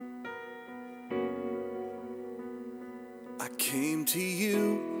came to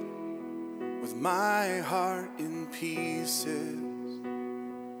you with my heart in pieces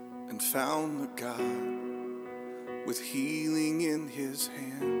and found the God with healing in his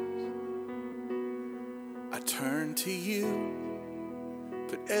hands. I turned to you,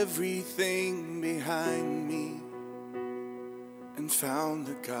 put everything behind me, and found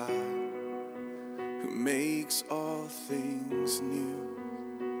the God who makes all things new.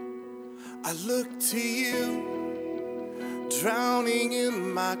 I look to you, drowning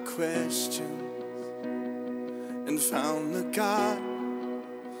in my questions, and found the God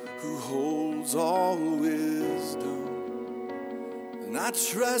who holds all wisdom. And I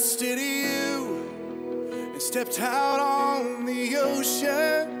trusted you and stepped out on the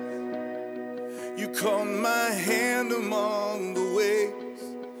ocean. You caught my hand among the waves,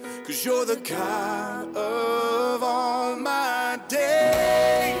 'cause you're the God of all my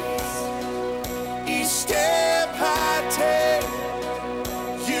days. Each step I take,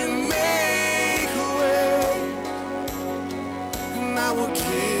 you make a way, and I will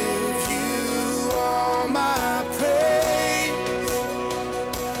give you all my praise.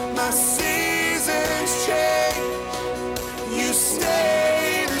 My seasons change, you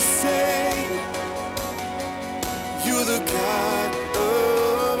stay the same. You're the God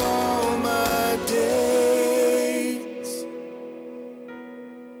of all my days.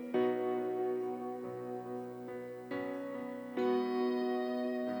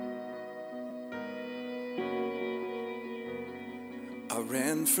 I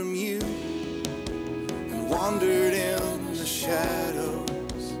ran from you and wandered in the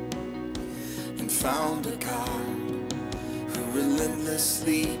shadows and found a God who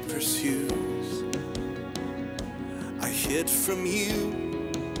relentlessly pursues. I hid from you,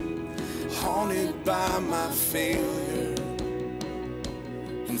 haunted by my failure,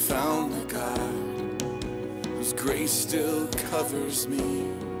 and found the God whose grace still covers me.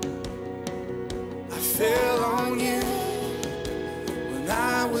 I fell on you when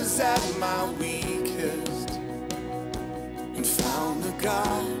I was at my weakest, and found the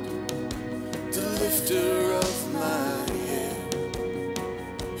God, the lifter of my head.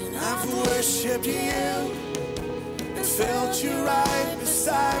 And I've worshipped you and felt you right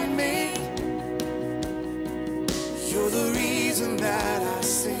beside me. You're the reason that I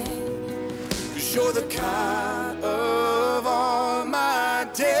sing, 'cause you're the God of all my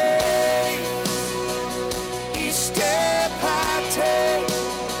days. Each step I take,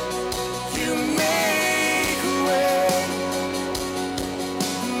 you make a way,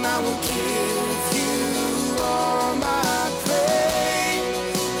 and I will give you all my praise.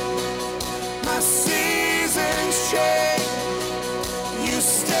 My seasons change, you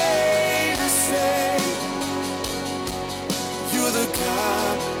stay the same. You're the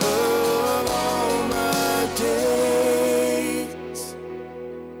God of all my days.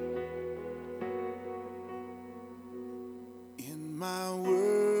 In my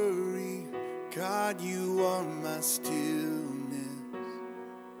worry, God, you are my stillness.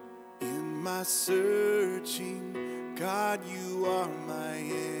 In my searching, God, you are my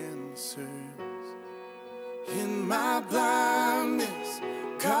answers. In my blindness,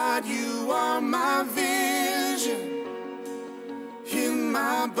 God, you are my vision. In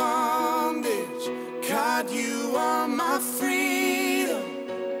my bondage, God, you are my freedom.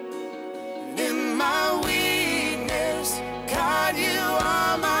 In my weakness, God, you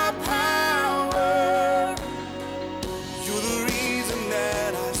are my power. You're the reason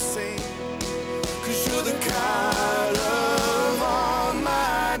that I sing, 'cause you're the God of all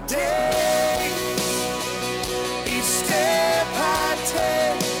my days. Each step I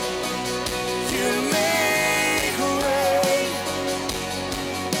take, you make a way,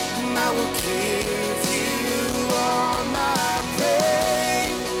 and I will give you all my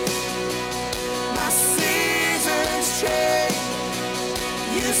praise. My seasons change,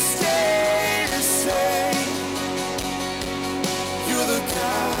 you stay the same. You're the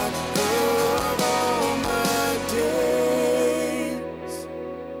God of all my days.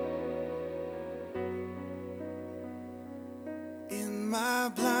 In my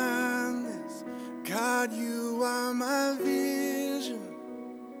blindness, God, you are my vision.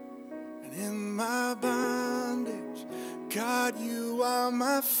 And in my bondage, God, you are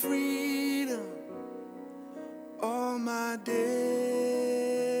my freedom. All my days.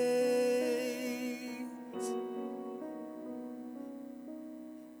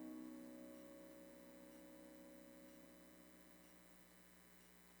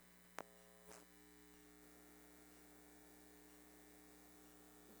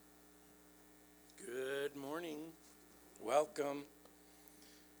 Good morning. Welcome.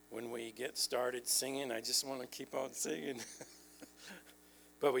 When we get started singing, I just want to keep on singing.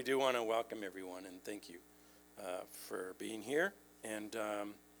 But we do want to welcome everyone and thank you for being here. And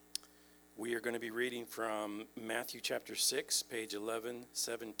we are going to be reading from Matthew chapter 6, page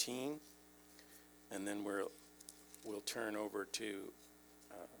 1117. And then we'll turn over to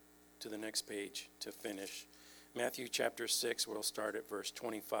the next page to finish. Matthew chapter 6, we'll start at verse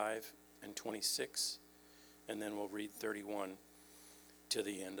 25 and 26. And then we'll read 31 to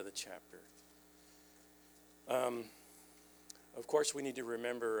the end of the chapter. Of course, we need to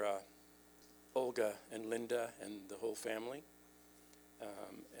remember Olga and Linda and the whole family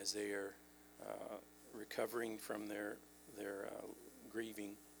as they are recovering from their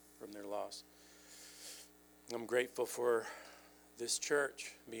grieving from their loss. I'm grateful for this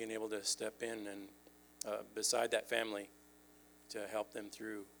church being able to step in and beside that family to help them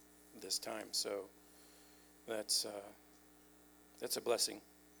through this time. So that's a blessing.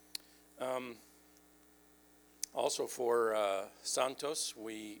 Also for Santos,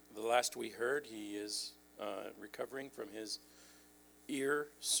 the last we heard, he is recovering from his ear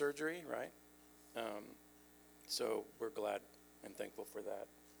surgery, right? So we're glad and thankful for that.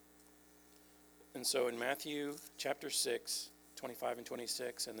 And so in Matthew chapter 6, 25 and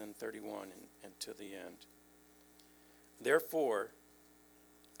 26, and then 31 and to the end. Therefore,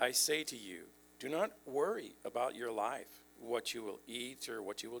 I say to you, do not worry about your life, what you will eat or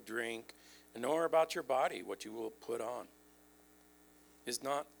what you will drink, nor about your body, what you will put on. Is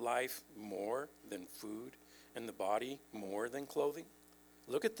not life more than food, and the body more than clothing?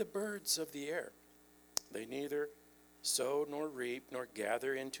 Look at the birds of the air. They neither sow nor reap nor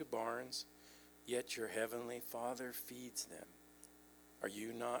gather into barns, yet your heavenly Father feeds them. Are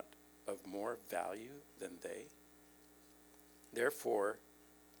you not of more value than they? Therefore,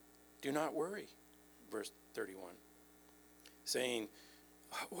 do not worry, verse 31, saying,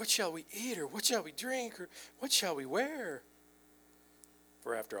 what shall we eat, or what shall we drink, or what shall we wear?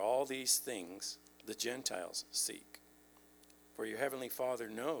 For after all these things the Gentiles seek. For your heavenly Father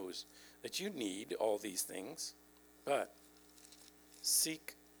knows that you need all these things, but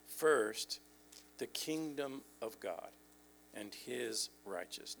seek first the kingdom of God and his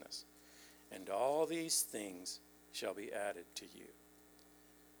righteousness, and all these things shall be added to you.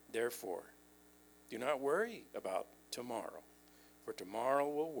 Therefore, do not worry about tomorrow, for tomorrow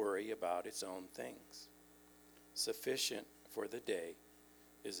will worry about its own things. Sufficient for the day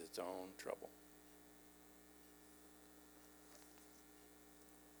is its own trouble.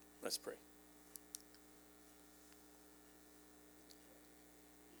 Let's pray.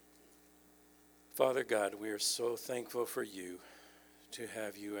 Father God, we are so thankful for you, to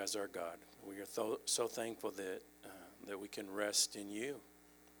have you as our God. We are so thankful that we can rest in you.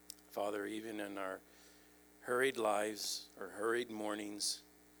 Father, even in our hurried lives or hurried mornings,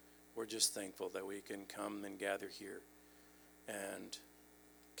 we're just thankful that we can come and gather here and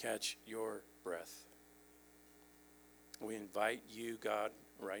catch your breath. We invite you, God,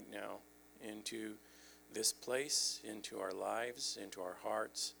 right now into this place, into our lives, into our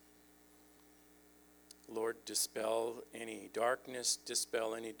hearts. Lord, dispel any darkness,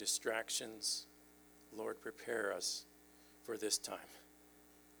 dispel any distractions. Lord, prepare us for this time.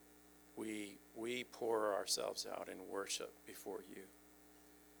 We pour ourselves out in worship before you.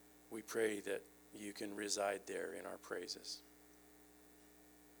 We pray that you can reside there in our praises.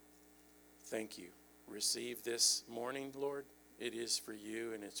 Thank you. Receive this morning, Lord. It is for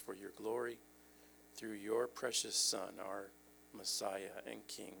you and it's for your glory. Through your precious Son, our Messiah and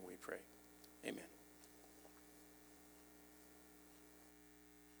King, we pray. Amen.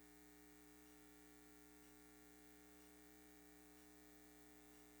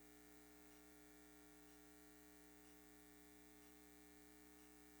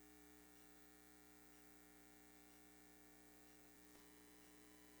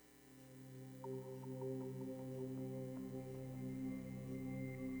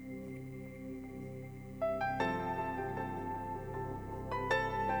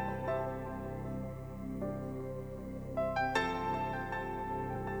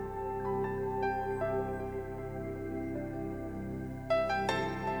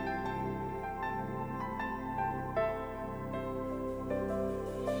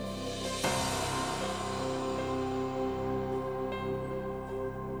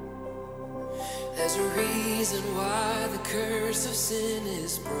 There's a reason why the curse of sin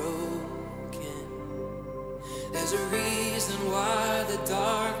is broken. There's a reason why the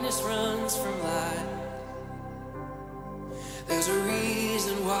darkness runs from light. There's a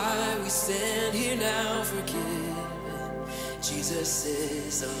reason why we stand here now forgiven. Jesus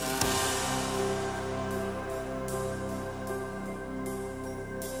is alive.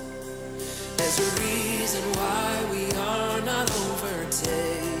 There's a reason why we are are not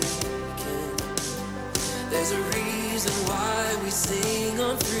overtaken. There's a reason why we sing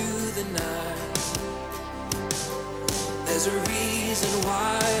on through the night. There's a reason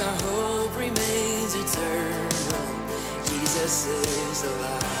why our hope remains eternal. Jesus is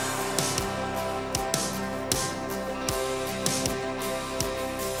alive.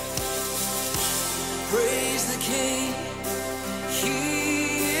 Praise the King,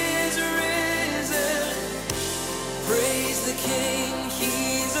 He is risen. Praise the King,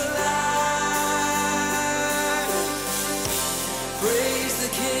 He's alive. Praise the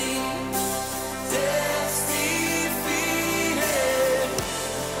King, death's defeated.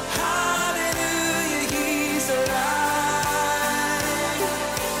 Hallelujah, He's alive.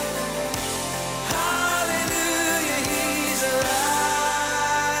 Hallelujah, He's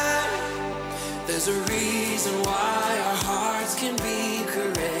alive. There's a reason why our hearts can be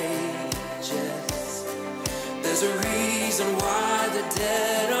courageous. There's a reason why the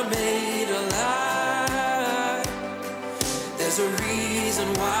dead are made alive. There's a reason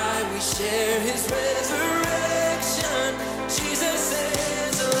why we share His resurrection. Jesus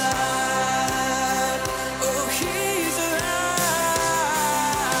is alive. Oh, He's alive.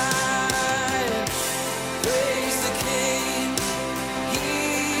 Praise the King.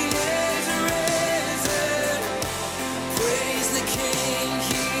 He is risen. Praise the King.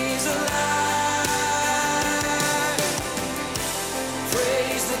 He's alive.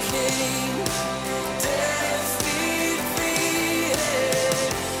 Praise the King. Death's defeated.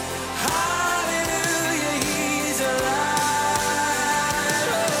 Hallelujah, He's alive.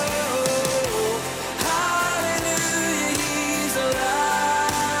 Oh, hallelujah, He's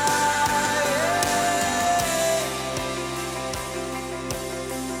alive.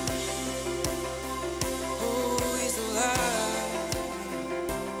 Oh, He's alive.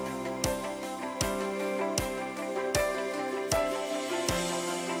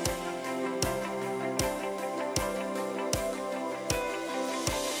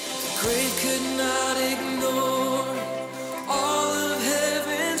 Grave could not ignore all of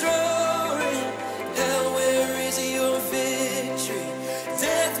heaven's roaring. Hell, where is your victory?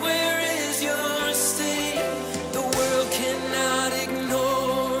 Death, where is your sting? The world cannot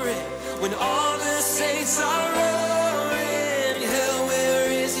ignore it when all the saints are roaring. Hell,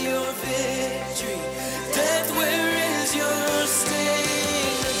 where is your victory? Death, where is your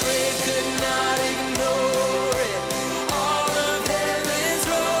sting? The grave could not ignore it. All of heaven's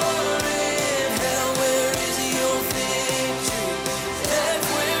roaring. Hell, where is your victory? Death,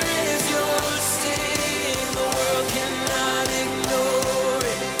 where is your sting? The world cannot ignore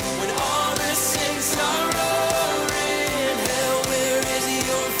it when all the saints are roaring. Hell, where is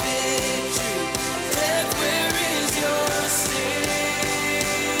your victory? Death, where is your sting?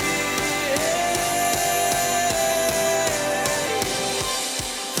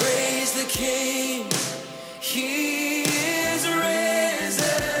 Praise the King. He is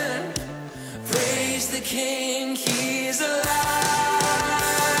risen. Praise the King, He's alive.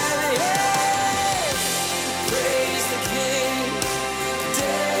 Yeah. Praise the King,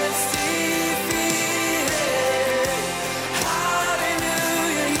 death's defeated.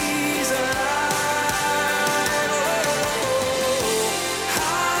 Hallelujah, He's alive. Oh,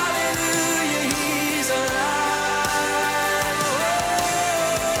 hallelujah, He's alive.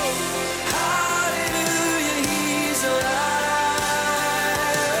 Oh, hallelujah, He's alive.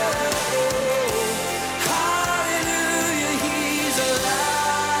 Hallelujah, He's alive.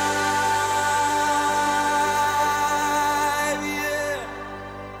 Yeah.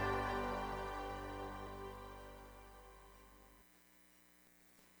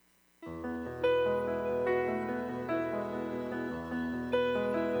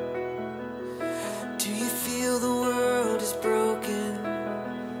 Do you feel the world is broken?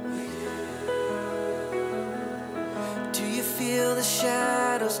 Do you feel the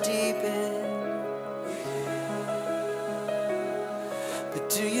shadows deepen? But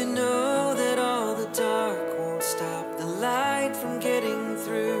do you know that all the dark won't stop the light from getting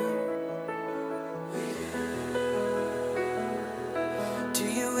through? Do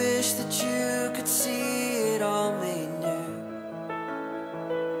you wish that you could see it all made new?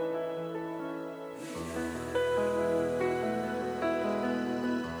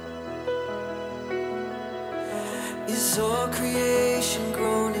 Is all creation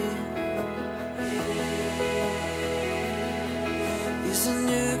groaning? Is a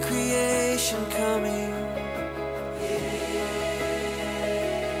new creation coming?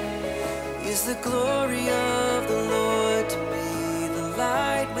 Is the glory of the Lord to be the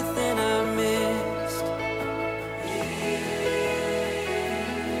light within our midst?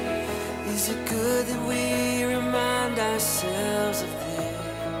 Is it good that we remind remind ourselves of this.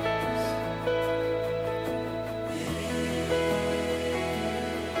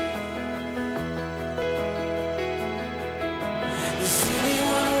 Is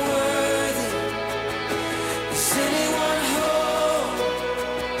anyone worthy? Is anyone whole?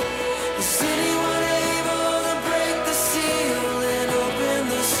 Is anyone able to break the seal and open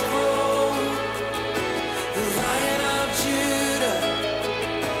the scroll? The Lion of Judah,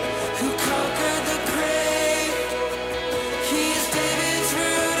 who conquered the grave. He is David's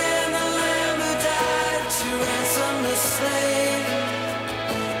root and the Lamb who died to ransom the slave.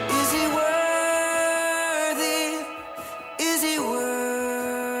 Is he worthy? Is he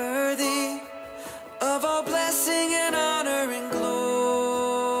worthy of all blessing and honor and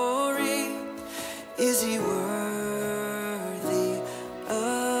glory? Is he worthy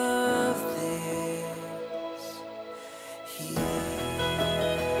of this? He is.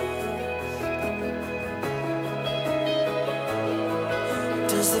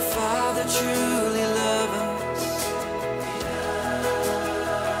 Does the Father truly love us?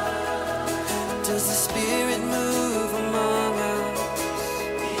 Does the Spirit move among us?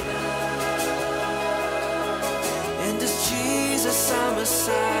 And does Jesus, our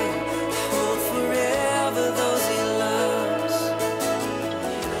Messiah, hold forever those he loves?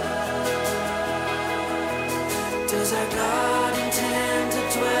 Does our God intend to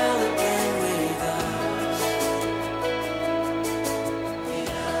dwell again with us?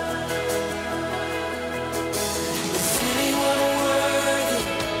 Is anyone worthy?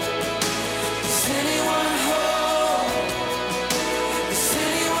 Is anyone whole? Is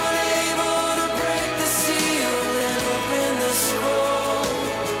anyone able to break the seal and open the scroll?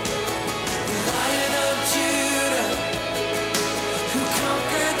 The Lion of Judah, who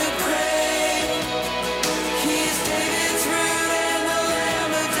conquered the grave. He is David's root and the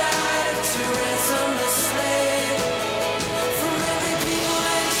Lamb who died to ransom the slave. From every people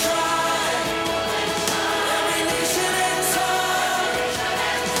and tribe, every nation and tongue,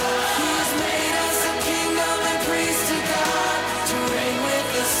 he has made us a kingdom and priests to God, to reign with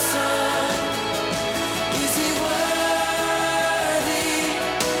the Son. Is he worthy?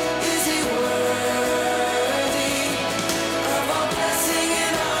 Is he worthy of all blessing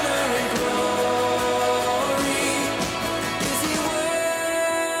and honor and glory? Is he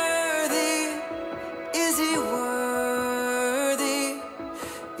worthy? Is he worthy?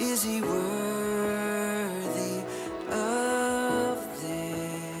 Is he worthy of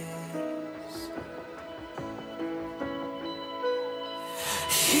this?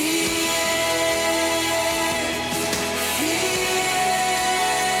 He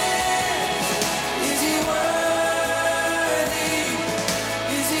is he worthy?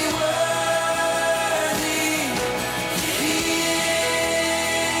 Is he worthy?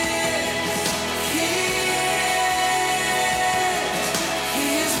 He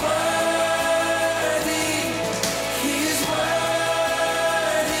is worthy. He is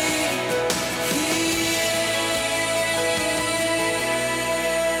worthy. He is.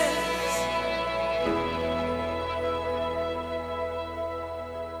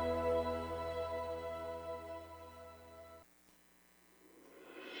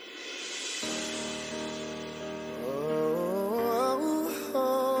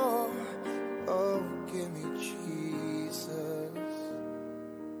 Oh, give me Jesus.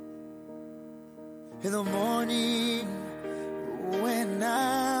 In the morning when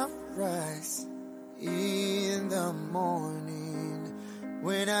I rise, in the morning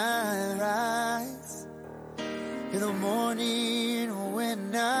when I rise, in the morning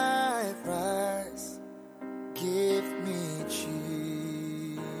when I rise, give me Jesus.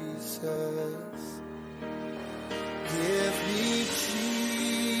 Give me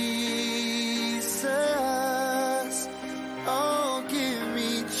Jesus. Oh, give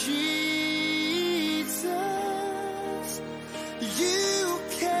me Jesus. You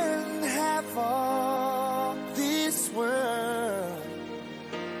can have all this world.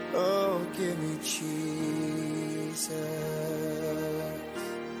 Oh, give me Jesus.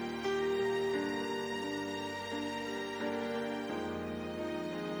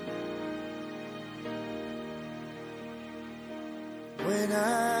 When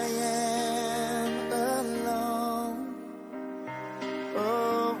I am alone,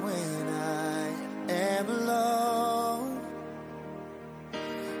 oh, when I am alone,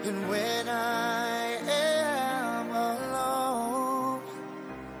 and when I am alone,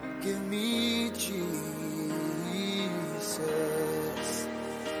 give me Jesus,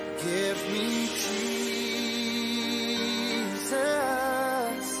 give me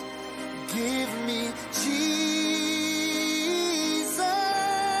Jesus, give me Jesus.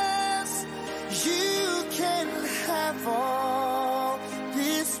 You can have have all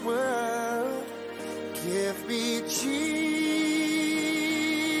this world, give me Jesus.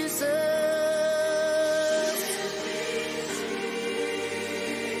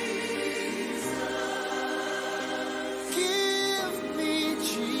 Give me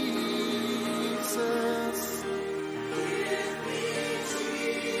Jesus.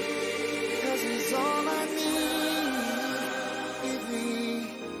 'Cause he's all I need. Give me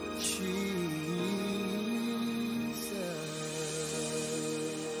Jesus.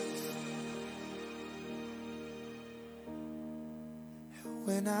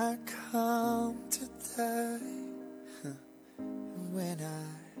 When I come to die, when I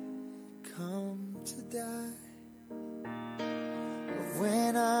come to die,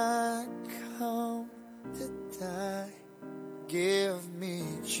 when I come to die, give me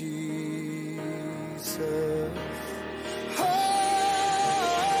Jesus. Oh,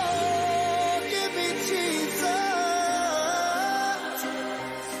 give me Jesus.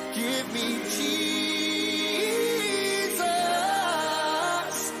 Give me Jesus.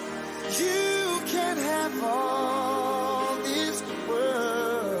 You can have all this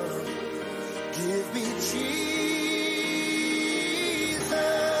world. Give me Jesus.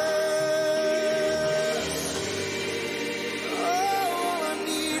 All I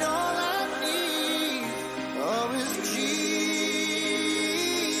need, oh, is Jesus.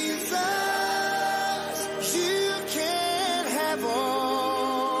 You can have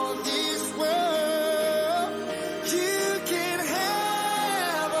all this world. You can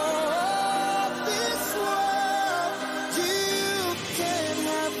have all this world. You can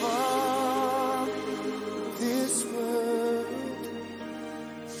have all this world.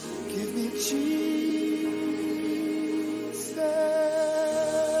 Give me Jesus.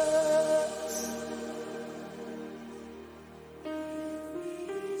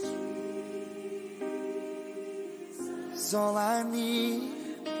 It's all I need.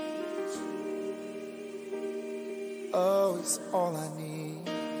 Oh, it's all I need.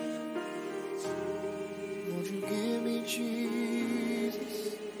 Won't you give me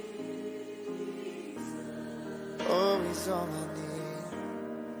Jesus? Oh, it's all I need.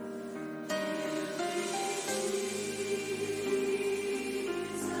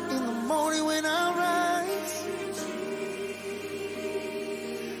 In the morning when I rise,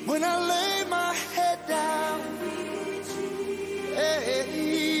 when I lay my head down, hey,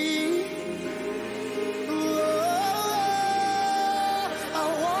 oh, I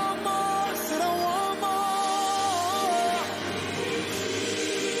want more, said I want more.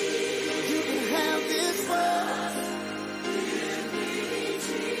 You can have this world.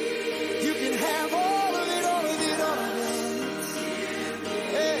 You can have all of it, all of it, all of it.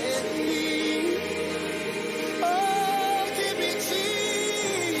 Hey, oh, give me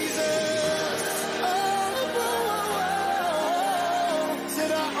Jesus. Oh,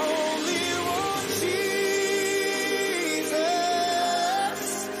 said I only want Jesus.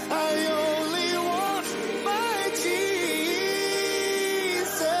 I only want my Jesus.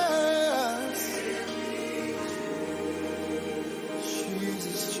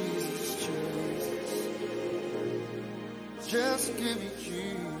 Jesus, Jesus, Jesus. Just give me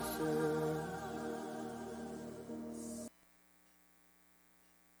Jesus.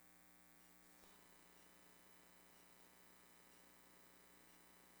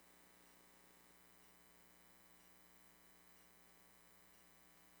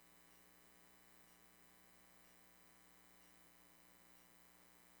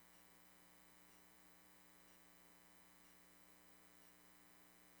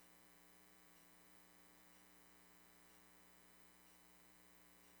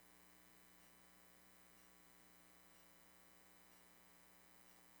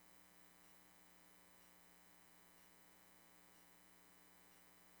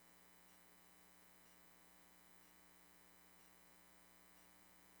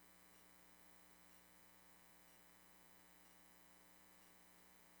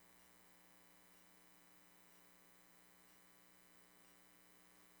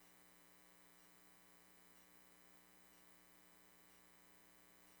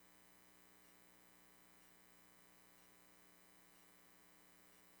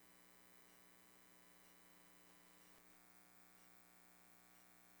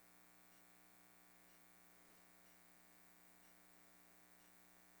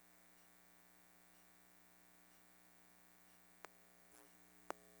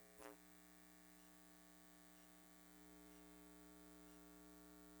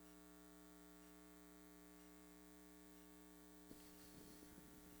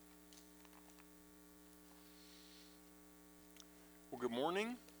 Good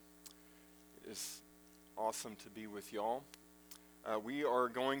morning. It's awesome to be with y'all. We are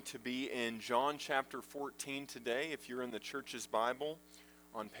going to be in John chapter 14 today. If you're in the church's Bible,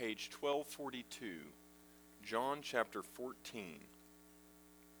 on page 1242, John chapter 14.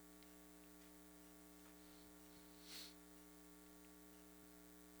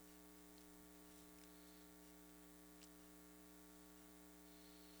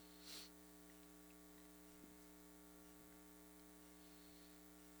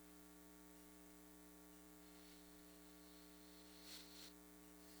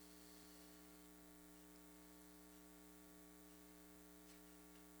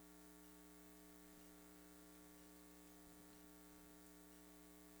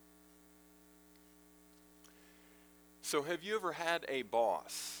 So have you ever had a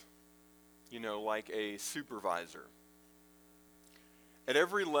boss, like a supervisor? At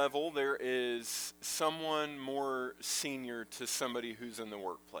every level, there is someone more senior to somebody who's in the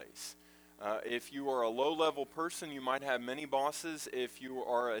workplace. If you are a low-level person, you might have many bosses. If you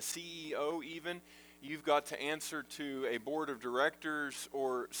are a CEO even, you've got to answer to a board of directors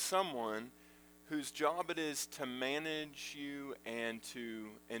or someone whose job it is to manage you and to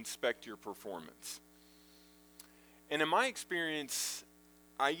inspect your performance. And in my experience,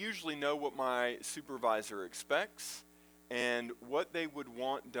 I usually know what my supervisor expects and what they would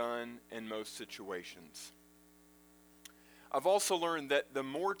want done in most situations. I've also learned that the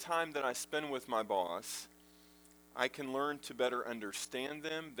more time that I spend with my boss, I can learn to better understand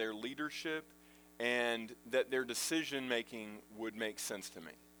them, their leadership, and that their decision making would make sense to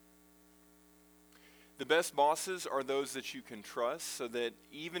me. The best bosses are those that you can trust, so that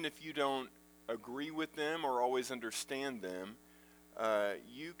even if you don't agree with them or always understand them,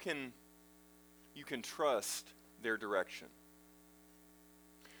 you can trust their direction.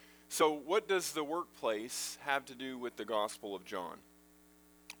 So what does the workplace have to do with the Gospel of John?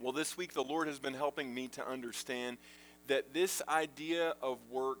 Well, this week the Lord has been helping me to understand that this idea of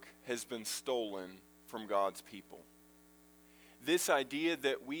work has been stolen from God's people. This idea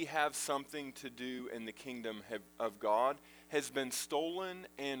that we have something to do in the kingdom of God has been stolen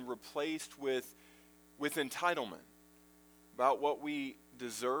and replaced with entitlement about what we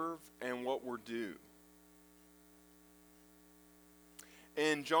deserve and what we're due.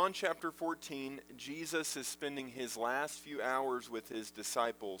 In John chapter 14, Jesus is spending his last few hours with his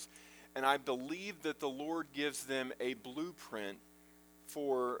disciples, and I believe that the Lord gives them a blueprint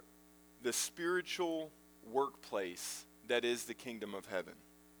for the spiritual workplace that is the kingdom of heaven.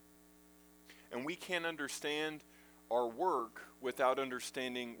 And we can't understand our work without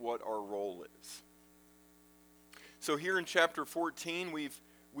understanding what our role is. So here in chapter 14,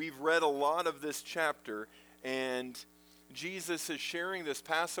 we've read a lot of this chapter, and Jesus is sharing this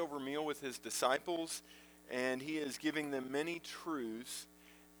Passover meal with his disciples, and he is giving them many truths.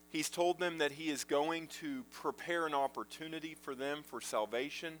 He's told them that he is going to prepare an opportunity for them for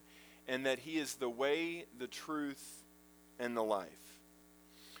salvation, and that he is the way, the truth, and the life.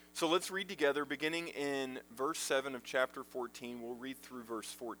 So let's read together, beginning in verse 7 of chapter 14. We'll read through verse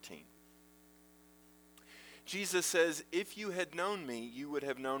 14. Jesus says, "If you had known me, you would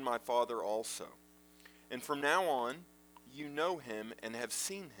have known my Father also. And from now on, you know him and have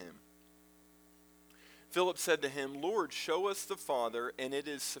seen him." Philip said to him, "Lord, show us the Father, and it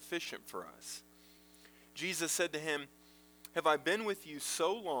is sufficient for us." Jesus said to him, "Have I been with you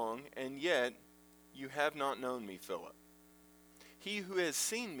so long, and yet you have not known me, Philip? He who has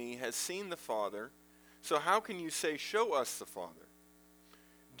seen me has seen the Father, so how can you say, 'Show us the Father'?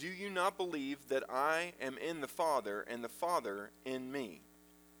 Do you not believe that I am in the Father, and the Father in me?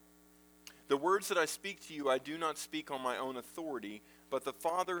 The words that I speak to you I do not speak on my own authority, but the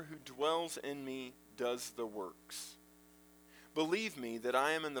Father who dwells in me does the works. Believe me that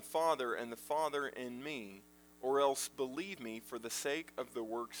I am in the Father, and the Father in me, or else believe me for the sake of the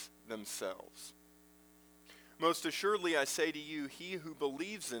works themselves. Most assuredly I say to you, he who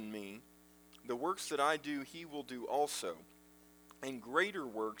believes in me, the works that I do he will do also, and greater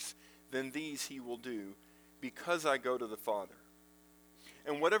works than these he will do, because I go to the Father.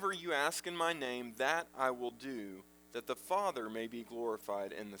 And whatever you ask in my name, that I will do, that the Father may be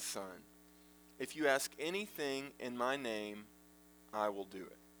glorified in the Son. If you ask anything in my name, I will do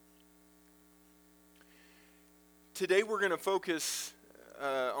it." Today we're going to focus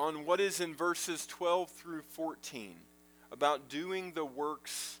on what is in verses 12 through 14, about doing the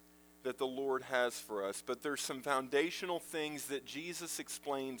works that the Lord has for us. But there's some foundational things that Jesus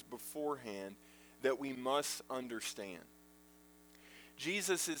explains beforehand that we must understand.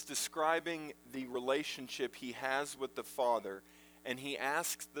 Jesus is describing the relationship he has with the Father, and he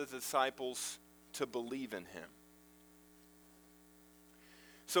asks the disciples to believe in him.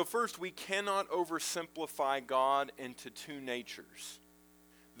 So first, we cannot oversimplify God into two natures.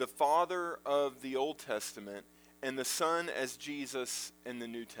 The Father of the Old Testament and the Son as Jesus in the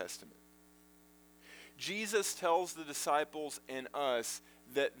New Testament. Jesus tells the disciples and us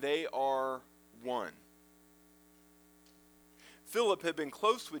that they are one. Philip had been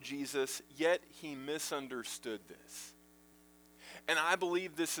close with Jesus, yet he misunderstood this. And I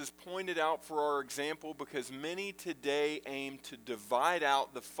believe this is pointed out for our example because many today aim to divide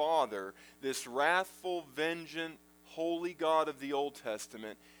out the Father, this wrathful, vengeant, holy God of the Old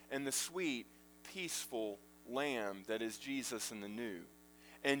Testament, and the sweet, peaceful Lamb that is Jesus in the New.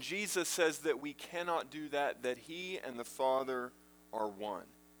 And Jesus says that we cannot do that, that he and the Father are one.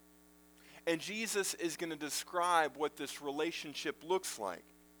 And Jesus is going to describe what this relationship looks like.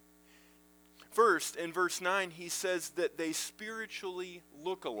 First, in verse 9, he says that they spiritually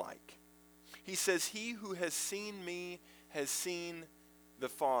look alike. He says, "He who has seen me has seen the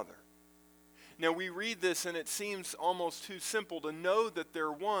Father." Now we read this and it seems almost too simple to know that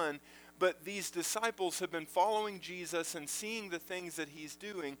they're one, but these disciples have been following Jesus and seeing the things that he's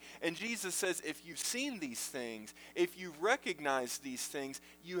doing. And Jesus says, if you've seen these things, if you recognize these things,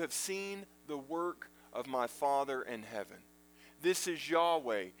 you have seen the work of my Father in heaven. This is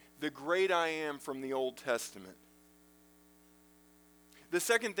Yahweh, the great I am from the Old Testament. The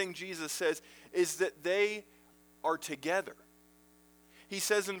second thing Jesus says is that they are together. He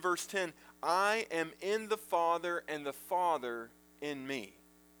says in verse 10, "I am in the Father and the Father in me."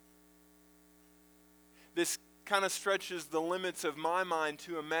 This kind of stretches the limits of my mind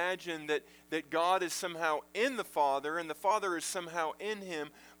to imagine that God is somehow in the Father and the Father is somehow in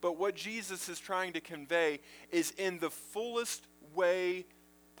him. But what Jesus is trying to convey is in the fullest way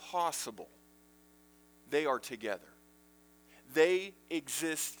possible, they are together. They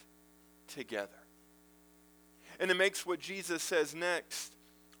exist together. And it makes what Jesus says next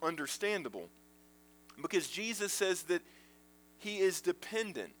understandable. Because Jesus says that he is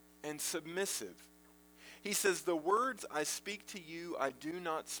dependent and submissive. He says, "The words I speak to you, I do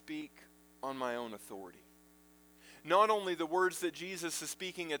not speak on my own authority." Not only the words that Jesus is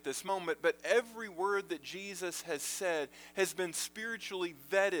speaking at this moment, but every word that Jesus has said has been spiritually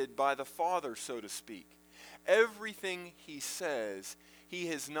vetted by the Father, so to speak. Everything he says, he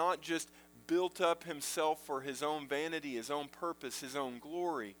has not just built up himself for his own vanity, his own purpose, his own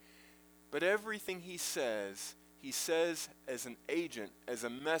glory, but everything he says as an agent, as a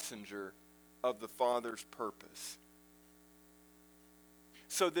messenger of the Father's purpose.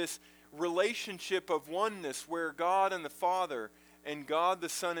 So this relationship of oneness where God and the Father and God the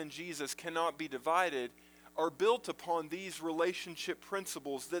Son and Jesus cannot be divided are built upon these relationship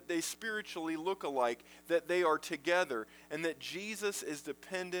principles, that they spiritually look alike, that they are together, and that Jesus is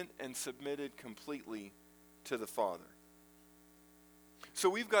dependent and submitted completely to the Father. So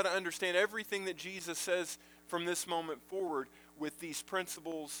we've got to understand everything that Jesus says from this moment forward with these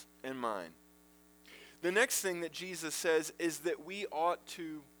principles in mind. The next thing that Jesus says is that we ought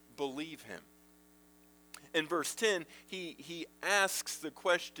to believe him. In verse 10, he asks the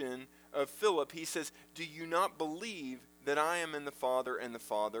question of Philip. He says, "Do you not believe that I am in the Father and the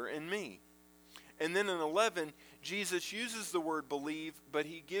Father in me?" And then in 11, Jesus uses the word believe, but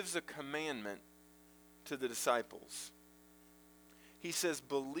he gives a commandment to the disciples. He says,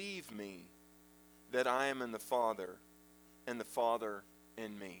 "Believe me that I am in the Father and the Father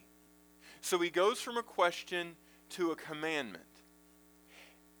in me." So he goes from a question to a commandment.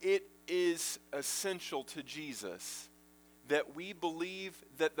 It is essential to Jesus that we believe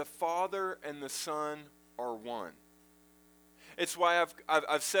that the Father and the Son are one. It's why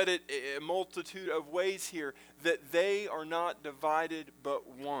I've said it a multitude of ways here, that they are not divided but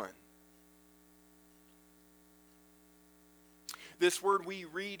one. This word we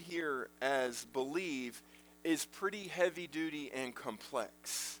read here as believe is pretty heavy duty and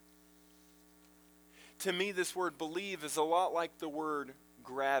complex. To me, this word believe is a lot like the word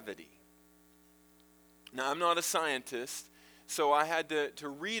gravity. Now, I'm not a scientist, so I had to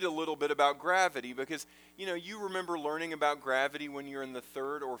read a little bit about gravity because, you remember learning about gravity when you're in the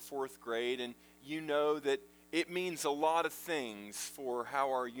 3rd or 4th grade, and you know that it means a lot of things for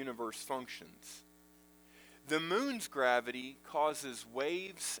how our universe functions. The moon's gravity causes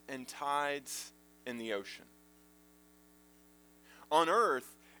waves and tides in the ocean. On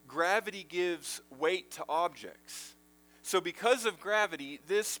Earth, gravity gives weight to objects. So because of gravity,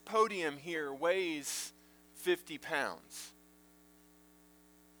 this podium here weighs 50 pounds.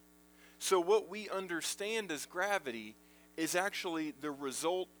 So what we understand as gravity is actually the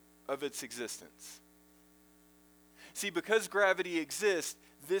result of its existence. See, because gravity exists,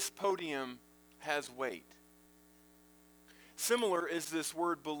 this podium has weight. Similar is this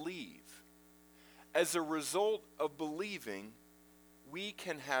word believe. As a result of believing, we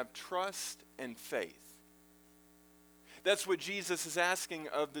can have trust and faith. That's what Jesus is asking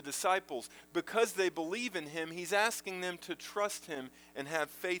of the disciples. Because they believe in him, he's asking them to trust him and have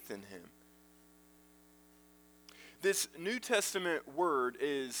faith in him. This New Testament word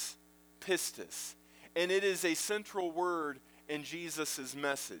is pistis, and it is a central word in Jesus'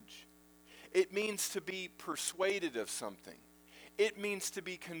 message. It means to be persuaded of something. It means to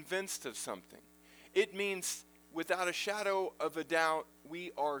be convinced of something. It means, without a shadow of a doubt,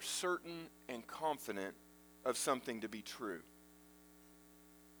 we are certain and confident of something to be true.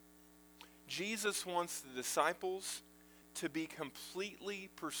 Jesus wants the disciples to be completely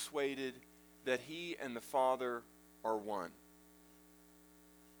persuaded that he and the Father are one.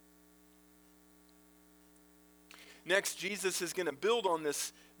 Next, Jesus is going to build on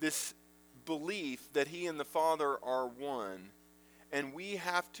this belief that he and the Father are one, and we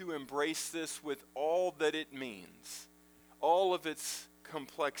have to embrace this with all that it means, all of its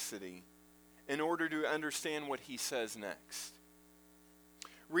complexity, in order to understand what he says next.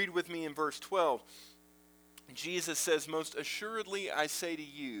 Read with me in verse 12. Jesus says, "Most assuredly I say to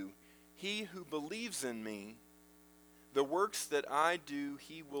you, he who believes in me, the works that I do,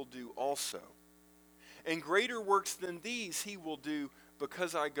 he will do also. And greater works than these he will do,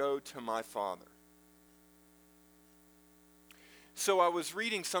 because I go to my Father." So I was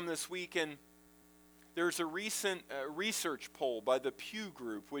reading some this week, and there's a recent research poll by the Pew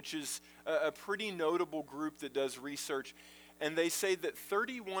Group, which is a pretty notable group that does research, and they say that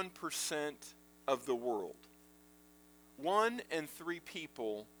 31% of the world, 1 in 3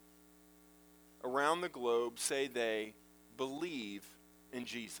 people around the globe, say they believe in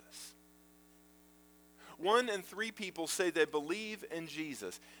Jesus. 1 in 3 people say they believe in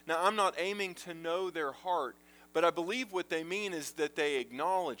Jesus. Now, I'm not aiming to know their heart, but I believe what they mean is that they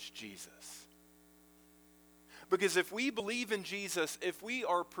acknowledge Jesus. Because if we believe in Jesus, if we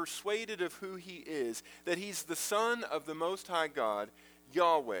are persuaded of who he is, that he's the Son of the Most High God,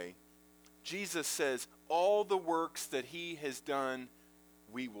 Yahweh, Jesus says, all the works that he has done,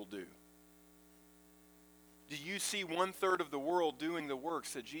 we will do. Do you see 1/3 of the world doing the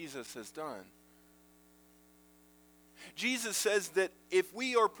works that Jesus has done? Jesus says that if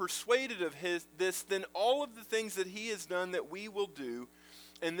we are persuaded of this, then all of the things that he has done that we will do,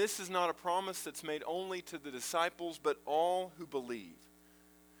 and this is not a promise that's made only to the disciples, but all who believe.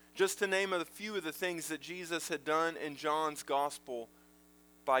 Just to name a few of the things that Jesus had done in John's Gospel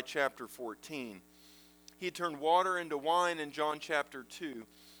by chapter 14. He had turned water into wine in John chapter 2.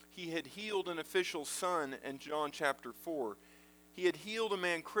 He had healed an official's son in John chapter 4. He had healed a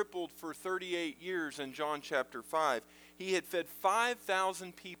man crippled for 38 years in John chapter 5. He had fed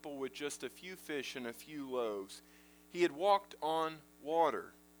 5,000 people with just a few fish and a few loaves. He had walked on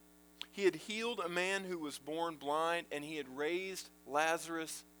water. He had healed a man who was born blind, and he had raised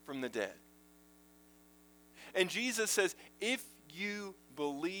Lazarus from the dead. And Jesus says, if you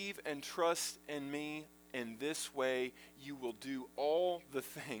believe and trust in me in this way, you will do all the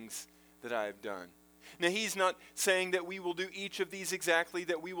things that I have done. Now, he's not saying that we will do each of these exactly,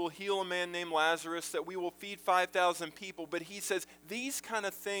 that we will heal a man named Lazarus, that we will feed 5,000 people, but he says these kind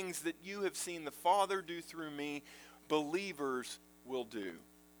of things that you have seen the Father do through me, believers will do.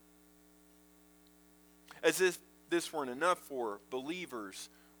 As if this weren't enough for believers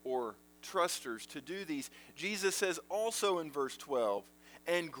or trusters to do these, Jesus says also in verse 12,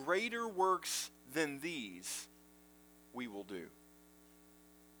 and greater works than these we will do.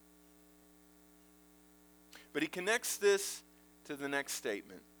 But he connects this to the next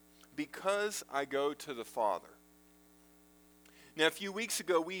statement, because I go to the Father. Now, a few weeks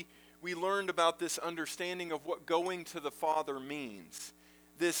ago, we learned about this understanding of what going to the Father means.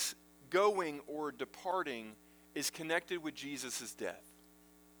 This going or departing is connected with Jesus' death.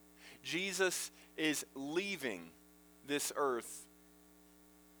 Jesus is leaving this earth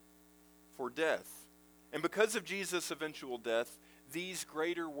for death. And because of Jesus' eventual death, these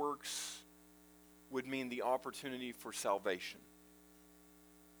greater works would mean the opportunity for salvation.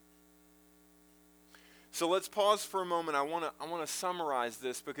 So let's pause for a moment. I want to summarize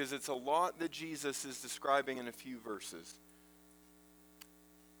this because it's a lot that Jesus is describing in a few verses.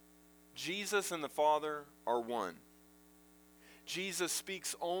 Jesus and the Father are one. Jesus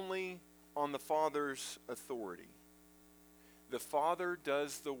speaks only on the Father's authority. The Father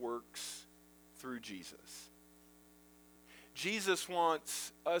does the works through Jesus. Jesus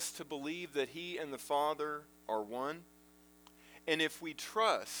wants us to believe that he and the Father are one. And if we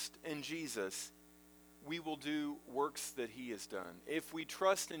trust in Jesus, we will do works that he has done. If we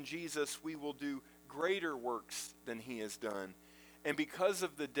trust in Jesus, we will do greater works than he has done. And because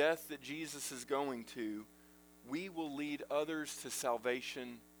of the death that Jesus is going to, we will lead others to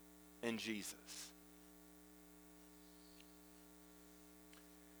salvation in Jesus.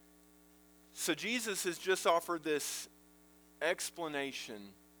 So Jesus has just offered this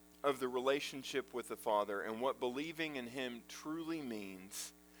explanation of the relationship with the Father and what believing in him truly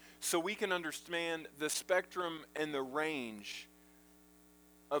means, so we can understand the spectrum and the range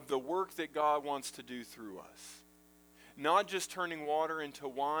of the work that God wants to do through us. Not just turning water into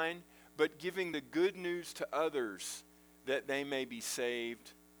wine, but giving the good news to others that they may be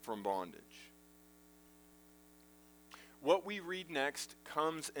saved from bondage. What we read next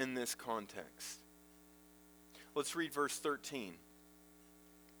comes in this context. Let's read verse 13.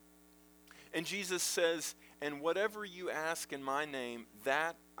 And Jesus says, "And whatever you ask in my name,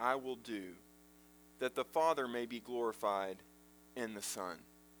 that I will do, that the Father may be glorified in the Son."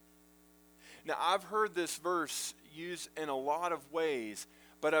 Now, I've heard this verse used in a lot of ways,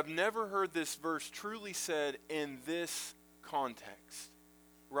 but I've never heard this verse truly said in this context,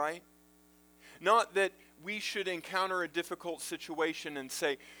 right? Not that we should encounter a difficult situation and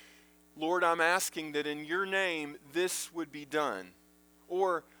say, "Lord, I'm asking that in your name this would be done."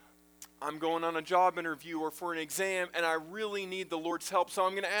 Or, "I'm going on a job interview or for an exam and I really need the Lord's help, so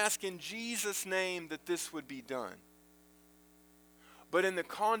I'm going to ask in Jesus' name that this would be done." But in the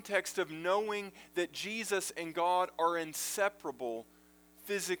context of knowing that Jesus and God are inseparable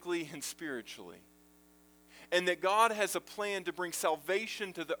physically and spiritually, and that God has a plan to bring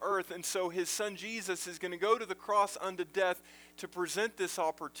salvation to the earth, and so his son Jesus is going to go to the cross unto death to present this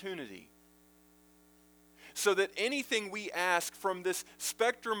opportunity. So that anything we ask from this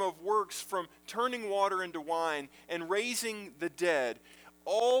spectrum of works, from turning water into wine and raising the dead,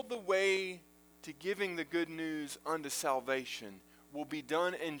 all the way to giving the good news unto salvation, will be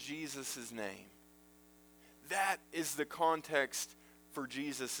done in Jesus' name. That is the context for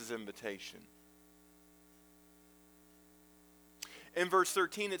Jesus' invitation. In verse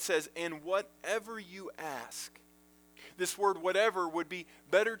 13 it says, "And whatever you ask." This word whatever would be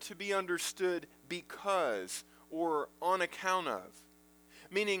better to be understood because or on account of.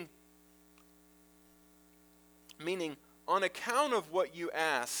 Meaning on account of what you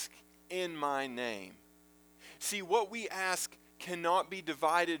ask in my name. See, what we ask cannot be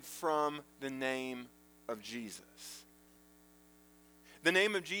divided from the name of Jesus. The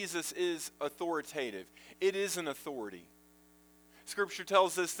name of Jesus is authoritative. It is an authority. Scripture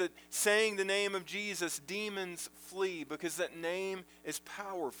tells us that saying the name of Jesus, demons flee because that name is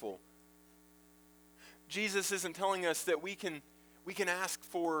powerful. Jesus isn't telling us that we can ask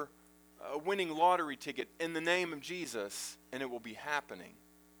for a winning lottery ticket in the name of Jesus and it will be happening.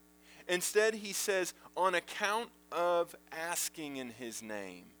 Instead, he says, on account of asking in his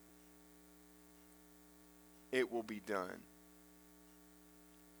name, it will be done.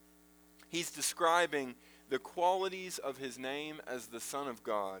 He's describing the qualities of his name as the Son of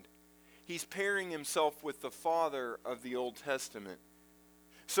God. He's pairing himself with the Father of the Old Testament.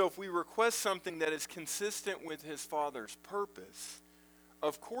 So if we request something that is consistent with his Father's purpose,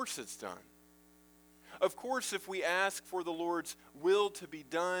 of course it's done. Of course, if we ask for the Lord's will to be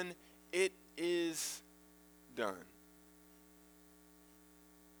done, it is done.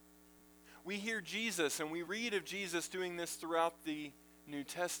 We hear Jesus and we read of Jesus doing this throughout the New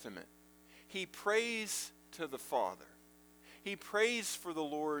Testament. He prays to the Father. He prays for the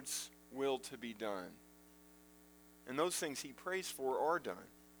Lord's will to be done. And those things he prays for are done.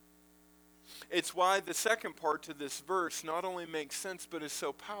 It's why the second part to this verse not only makes sense but is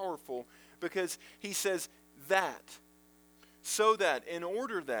so powerful, because he says that, so that, in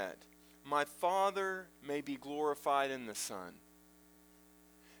order that my Father may be glorified in the Son.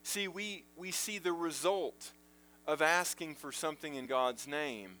 See, we see the result of asking for something in God's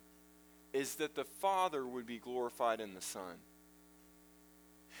name is that the Father would be glorified in the Son.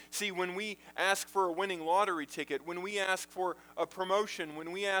 See, when we ask for a winning lottery ticket, when we ask for a promotion,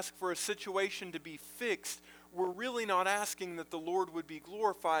 when we ask for a situation to be fixed, we're really not asking that the Lord would be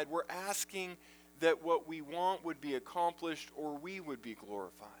glorified. We're asking that what we want would be accomplished or we would be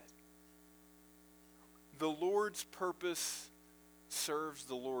glorified. The Lord's purpose serves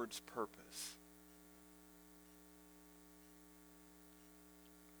the Lord's purpose.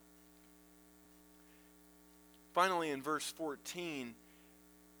 Finally, in verse 14,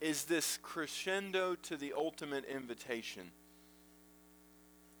 is this crescendo to the ultimate invitation.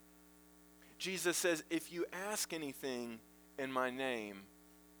 Jesus says, if you ask anything in my name,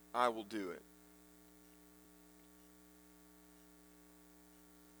 I will do it.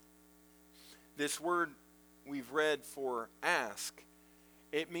 This word we've read for ask,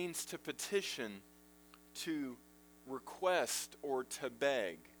 it means to petition to request or to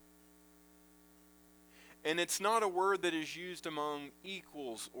beg. And it's not a word that is used among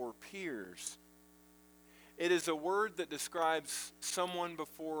equals or peers. It is a word that describes someone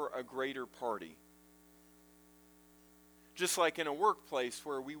before a greater party. Just like in a workplace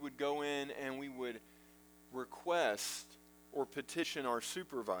where we would go in and we would request or petition our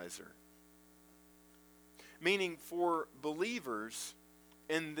supervisor. Meaning for believers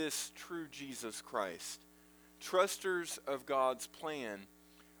in this true Jesus Christ, trusters of God's plan,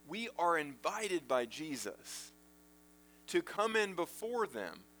 we are invited by Jesus to come in before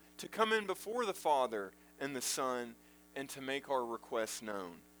them, to come in before the Father and the Son, and to make our requests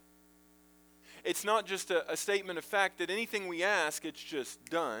known. It's not just a statement of fact that anything we ask, it's just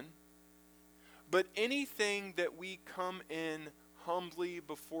done. But anything that we come in humbly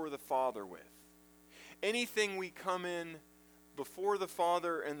before the Father with, anything we come in before the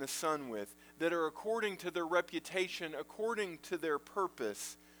Father and the Son with, that are according to their reputation, according to their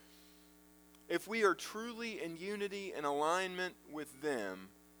purpose, if we are truly in unity and alignment with them,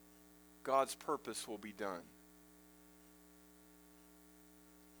 God's purpose will be done.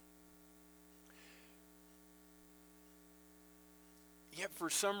 Yet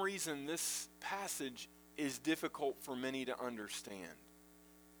for some reason, this passage is difficult for many to understand.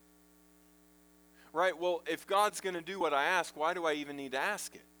 Right? Well, if God's going to do what I ask, why do I even need to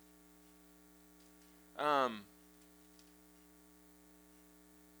ask it?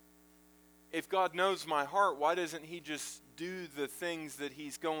 If God knows my heart, why doesn't He just do the things that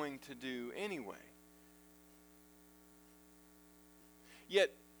He's going to do anyway?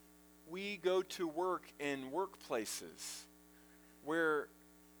 Yet, we go to work in workplaces where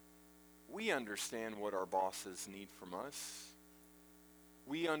we understand what our bosses need from us.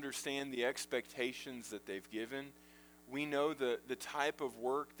 We understand the expectations that they've given. We know the type of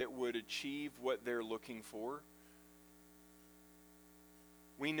work that would achieve what they're looking for.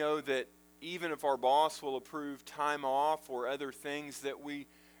 We know that even if our boss will approve time off or other things, that we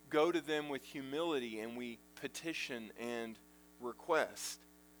go to them with humility and we petition and request.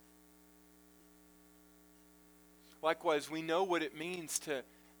 Likewise, we know what it means to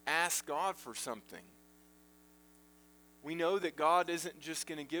ask God for something. We know that God isn't just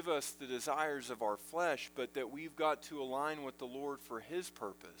going to give us the desires of our flesh, but that we've got to align with the Lord for His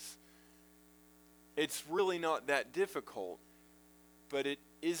purpose. It's really not that difficult, but it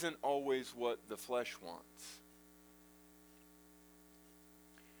isn't always what the flesh wants.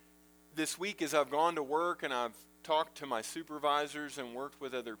 This week, as I've gone to work and I've talked to my supervisors and worked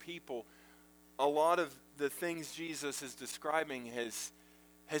with other people, a lot of the things Jesus is describing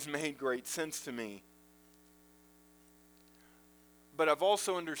has made great sense to me. But I've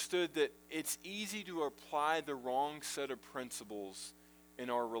also understood that it's easy to apply the wrong set of principles in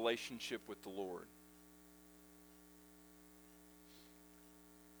our relationship with the Lord.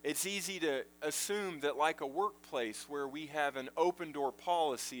 It's easy to assume that, like a workplace where we have an open door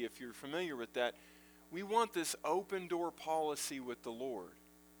policy, if you're familiar with that, we want this open door policy with the Lord.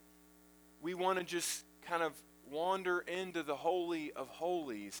 We want to just kind of wander into the Holy of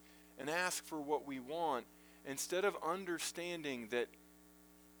Holies and ask for what we want, instead of understanding that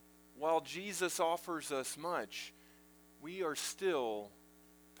while Jesus offers us much, we are still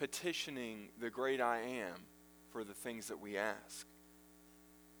petitioning the great I Am for the things that we ask.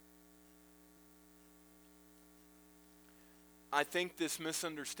 I think this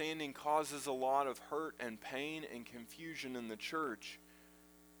misunderstanding causes a lot of hurt and pain and confusion in the church,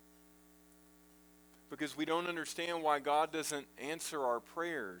 because we don't understand why God doesn't answer our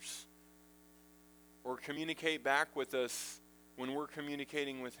prayers or communicate back with us when we're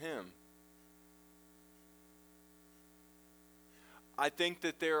communicating with Him. I think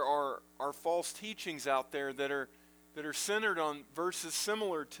that there are false teachings out there that are centered on verses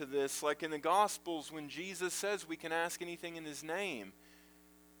similar to this, like in the Gospels when Jesus says we can ask anything in His name.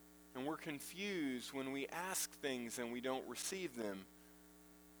 And we're confused when we ask things and we don't receive them.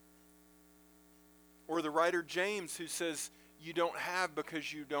 Or the writer James, who says you don't have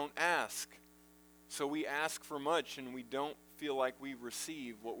because you don't ask. So we ask for much and we don't feel like we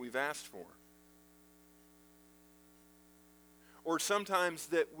receive what we've asked for. Or sometimes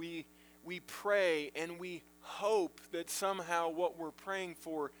that we pray and we hope that somehow what we're praying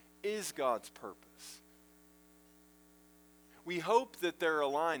for is God's purpose. We hope that they're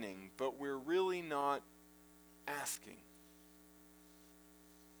aligning, but we're really not asking.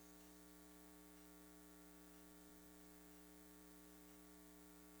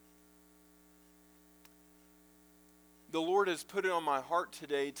 The Lord has put it on my heart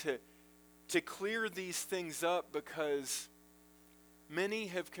today to clear these things up, because many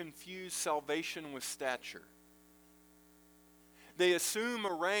have confused salvation with stature. They assume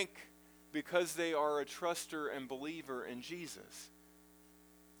a rank because they are a truster and believer in Jesus.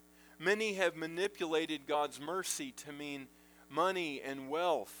 Many have manipulated God's mercy to mean money and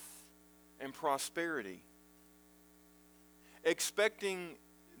wealth and prosperity, expecting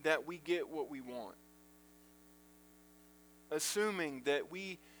that we get what we want, assuming that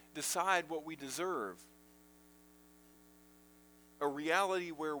we decide what we deserve, a reality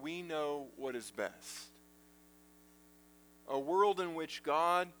where we know what is best, a world in which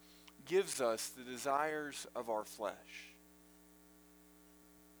God gives us the desires of our flesh.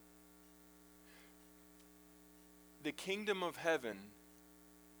 The kingdom of heaven,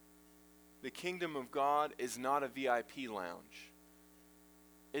 the kingdom of God, is not a VIP lounge.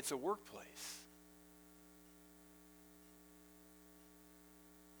 It's a workplace.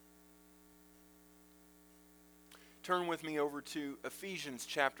 Turn with me over to Ephesians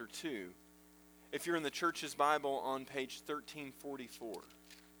chapter 2. If you're in the church's Bible, on page 1344.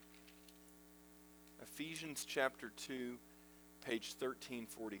 Ephesians chapter 2, page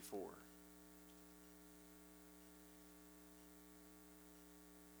 1344.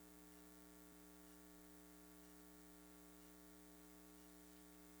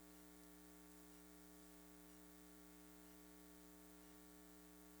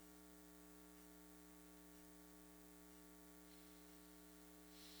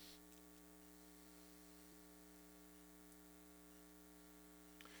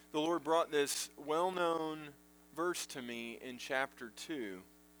 The Lord brought this well-known verse to me in chapter 2.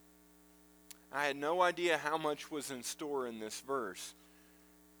 I had no idea how much was in store in this verse.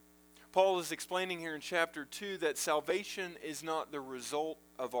 Paul is explaining here in chapter 2 that salvation is not the result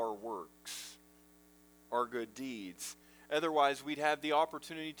of our works, our good deeds. Otherwise, we'd have the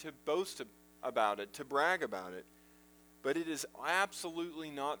opportunity to boast about it, to brag about it. But it is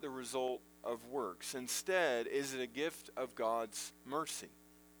absolutely not the result of works. Instead, is it a gift of God's mercy.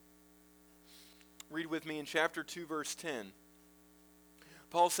 Read with me in chapter 2, verse 10.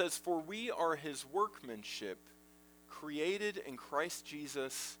 Paul says, "For we are his workmanship, created in Christ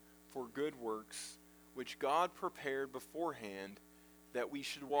Jesus for good works, which God prepared beforehand that we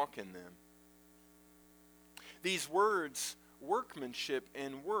should walk in them." These words, workmanship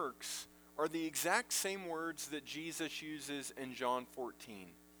and works, are the exact same words that Jesus uses in John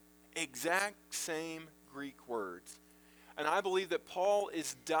 14. Exact same Greek words. And I believe that Paul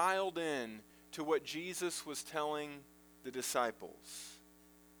is dialed in to what Jesus was telling the disciples.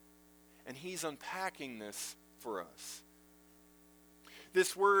 And he's unpacking this for us.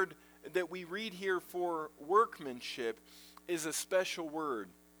 This word that we read here for workmanship is a special word.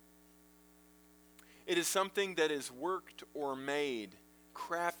 It is something that is worked or made,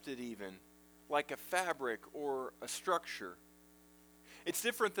 crafted even, like a fabric or a structure. It's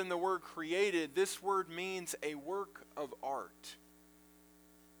different than the word created. This word means a work of art.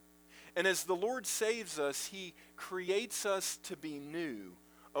 And as the Lord saves us, he creates us to be new,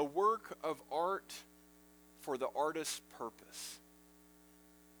 a work of art for the artist's purpose.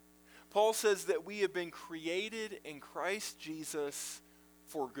 Paul says that we have been created in Christ Jesus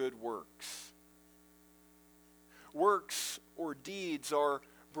for good works. Works or deeds are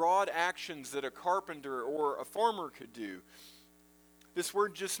broad actions that a carpenter or a farmer could do. This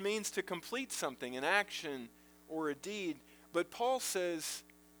word just means to complete something, an action or a deed. But Paul says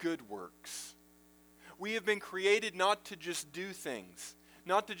good works. We have been created not to just do things,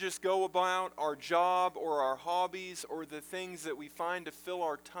 not to just go about our job or our hobbies or the things that we find to fill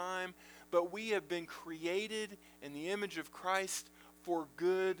our time, but we have been created in the image of Christ for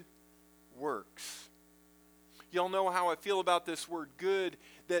good works. Y'all know how I feel about this word good,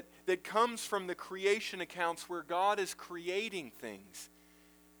 that comes from the creation accounts where God is creating things.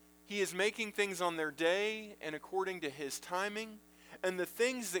 He is making things on their day and according to his timing. And the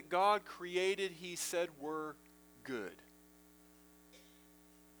things that God created, he said, were good.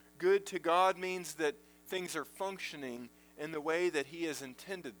 Good to God means that things are functioning in the way that he has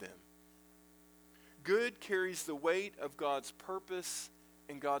intended them. Good carries the weight of God's purpose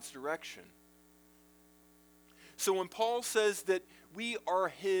and God's direction. So when Paul says that we are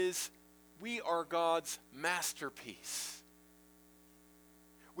God's masterpiece.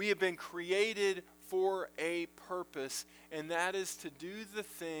 We have been created for a purpose, and that is to do the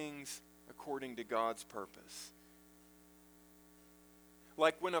things according to God's purpose.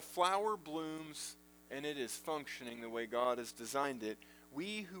 Like when a flower blooms and it is functioning the way God has designed it,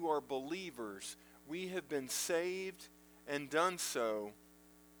 we who are believers, we have been saved and done so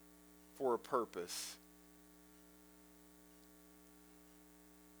for a purpose.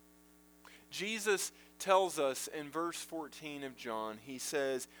 Jesus tells us in verse 14 of John, he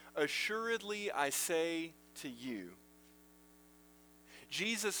says, "Assuredly I say to you."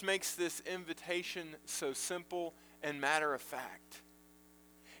 Jesus makes this invitation so simple and matter of fact.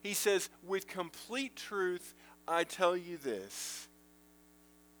 He says, "With complete truth, I tell you this."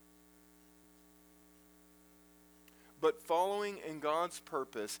 But following in God's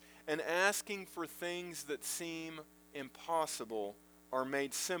purpose and asking for things that seem impossible are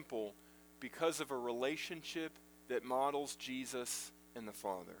made simple because of a relationship that models Jesus and the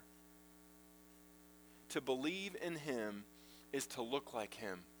Father. To believe in Him is to look like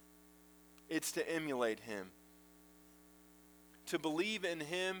Him. It's to emulate Him. To believe in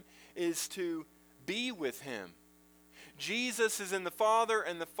Him is to be with Him. Jesus is in the Father,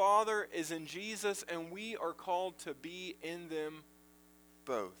 and the Father is in Jesus, and we are called to be in them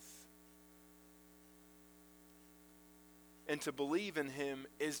both. And to believe in Him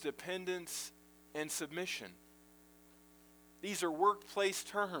is dependence and submission. These are workplace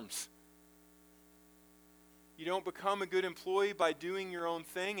terms. You don't become a good employee by doing your own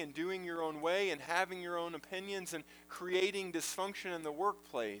thing and doing your own way and having your own opinions and creating dysfunction in the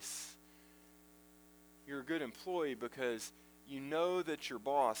workplace. You're a good employee because you know that your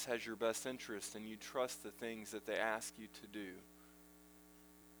boss has your best interest and you trust the things that they ask you to do.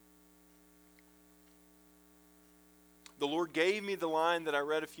 The Lord gave me the line that I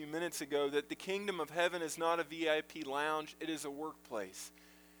read a few minutes ago that the kingdom of heaven is not a VIP lounge, it is a workplace.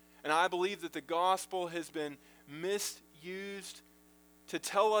 And I believe that the gospel has been misused to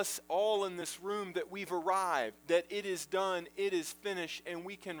tell us all in this room that we've arrived, that it is done, it is finished, and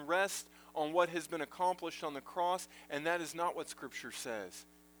we can rest on what has been accomplished on the cross, and that is not what Scripture says.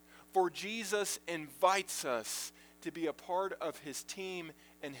 For Jesus invites us to be a part of His team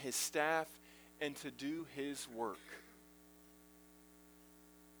and His staff and to do His work.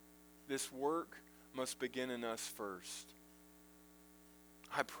 This work must begin in us first.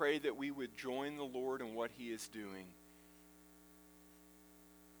 I pray that we would join the Lord in what He is doing,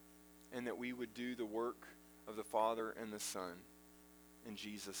 and that we would do the work of the Father and the Son. In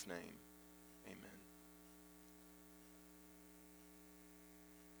Jesus' name, amen.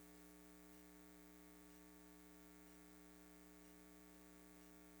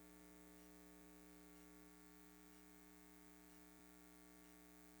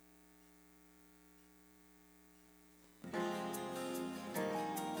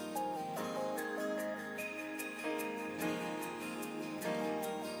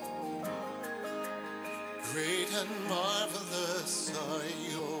 Great and marvelous are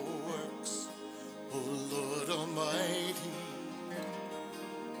your works, O Lord Almighty.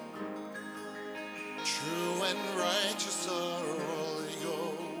 True and righteous are all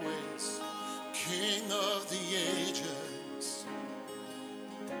your ways, King of the ages.